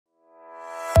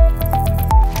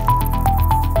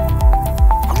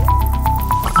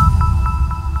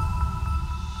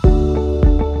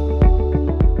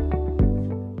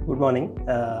morning.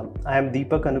 I am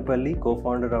Deepak Anupalli,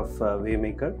 co-founder of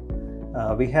WaveMaker.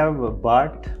 We have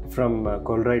Bart from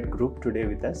Colruyt Group today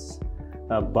with us.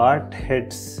 Bart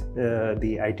heads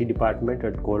the IT department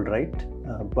at Colruyt.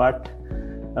 Bart,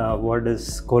 what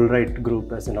does Colruyt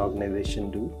Group as an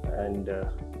organization do, and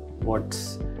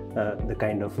what's the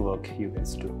kind of work you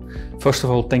guys do? First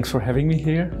of all, thanks for having me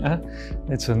here.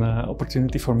 It's an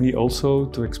opportunity for me also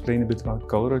to explain a bit about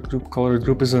Colruyt Group. Colruyt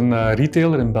Group is a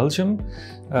retailer in Belgium.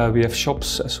 We have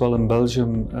shops as well in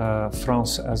Belgium,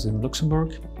 France as in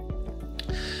Luxembourg.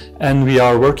 And we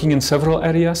are working in several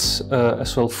areas,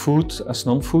 as well food as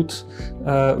non-food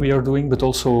we are doing, but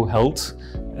also health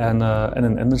and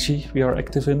in energy we are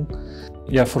active in.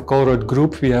 Yeah, for Colruyt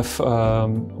Group we have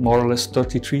more or less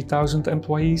 33,000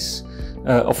 employees,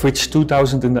 of which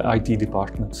 2,000 in the IT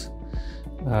department.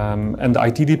 And the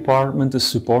IT department is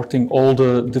supporting all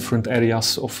the different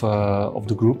areas of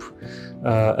the group,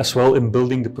 as well in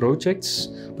building the projects,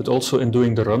 but also in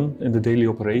doing the run, in the daily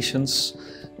operations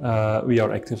we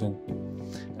are active in.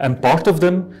 And part of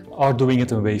them are doing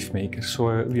it in WaveMaker.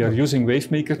 So we are using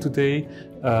WaveMaker today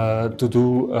to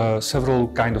do several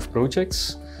kind of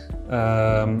projects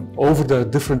over the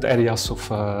different areas of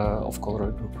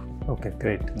Colruyt Group. Okay,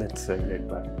 great. That's a great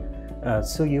part.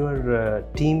 So your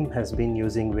team has been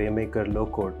using WaveMaker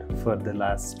low-code for the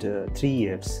last 3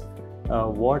 years.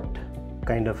 What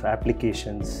kind of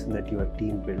applications that your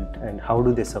team built, and how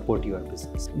do they support your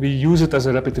business? We use it as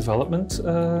a rapid development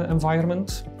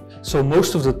environment. So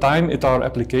most of the time it are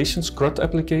applications, CRUD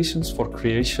applications for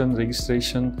creation,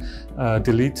 registration,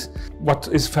 delete. What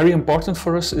is very important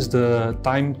for us is the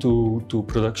time to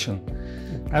production.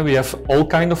 And we have all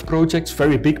kind of projects,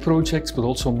 very big projects, but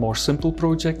also more simple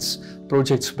projects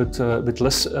with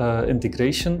less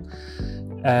integration.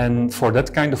 And for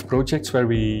that kind of projects where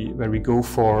we go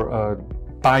for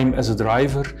time as a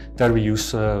driver, there we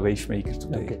use WaveMaker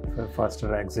today. Okay, for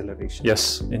faster acceleration.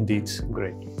 Yes, indeed.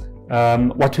 Great.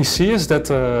 What we see is that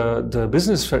the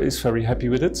business is very happy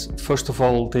with it. First of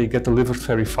all, they get delivered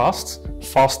very fast,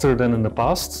 faster than in the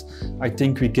past. I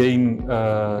think we gain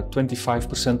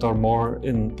 25% or more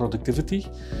in productivity,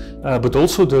 but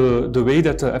also the way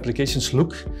that the applications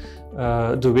look,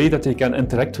 the way that they can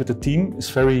interact with the team is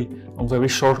on very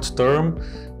short term.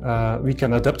 We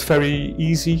can adapt very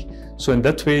easy. So in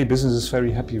that way, business is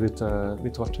very happy with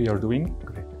what we are doing.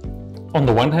 Great. On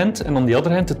the one hand, and on the other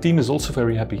hand, the team is also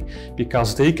very happy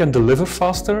because they can deliver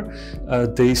faster.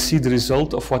 They see the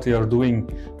result of what they are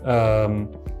doing,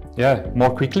 more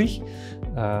quickly,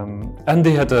 and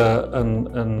they had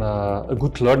a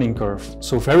good learning curve.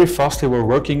 So very fast they were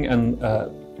working and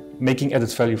making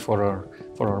added value for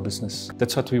our business.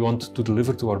 That's what we want to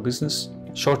deliver to our business.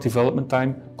 Short development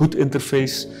time, good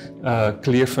interface,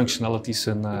 clear functionalities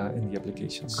in the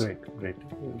applications. Great, great.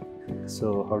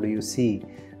 So how do you see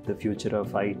the future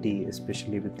of IT,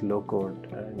 especially with low code,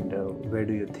 and where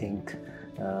do you think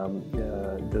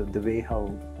the way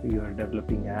how you are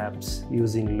developing apps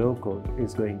using low code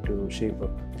is going to shape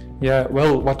up? Yeah,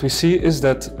 well, what we see is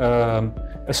that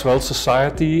as well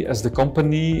society, as the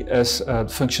company, as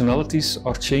functionalities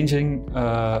are changing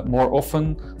more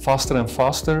often, faster and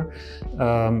faster.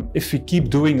 If we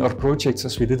keep doing our projects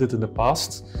as we did it in the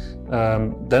past,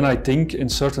 then I think in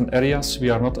certain areas we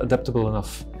are not adaptable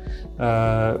enough.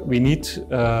 We need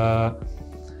to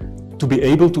be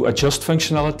able to adjust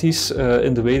functionalities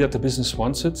in the way that the business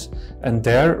wants it, and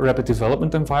their rapid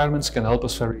development environments can help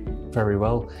us very, very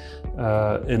well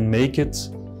and make it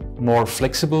more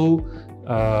flexible,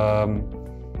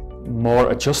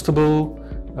 more adjustable,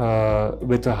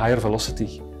 with a higher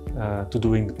velocity to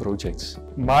doing the projects.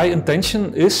 My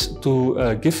intention is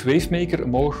to give WaveMaker a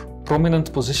more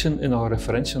prominent position in our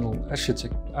referential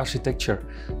architecture.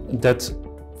 That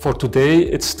for today,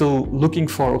 it's still looking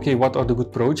for, okay, what are the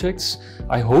good projects?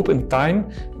 I hope in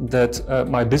time that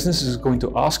my business is going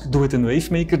to ask, do it in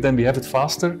WaveMaker, then we have it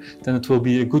faster, then it will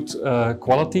be a good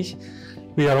quality.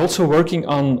 We are also working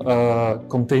on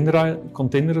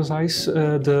containerize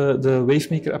the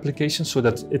WaveMaker application so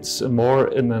that it's more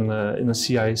in a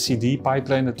CI/CD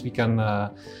pipeline that we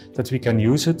can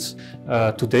use it.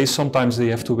 Today, sometimes they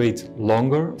have to wait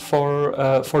longer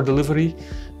for delivery.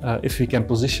 If we can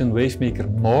position WaveMaker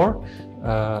more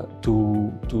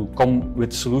to come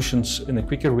with solutions in a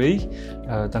quicker way,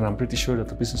 then I'm pretty sure that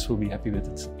the business will be happy with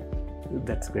it.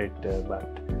 That's great,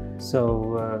 Bart.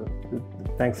 So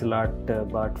thanks a lot,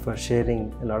 Bart, for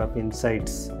sharing a lot of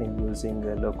insights in using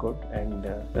low-code and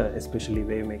especially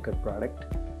WaveMaker product.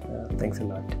 Thanks a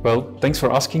lot. Well, thanks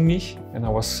for asking me, and I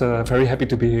was very happy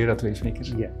to be here at WaveMaker.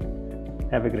 Yeah.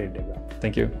 Have a great day, Bart.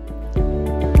 Thank you.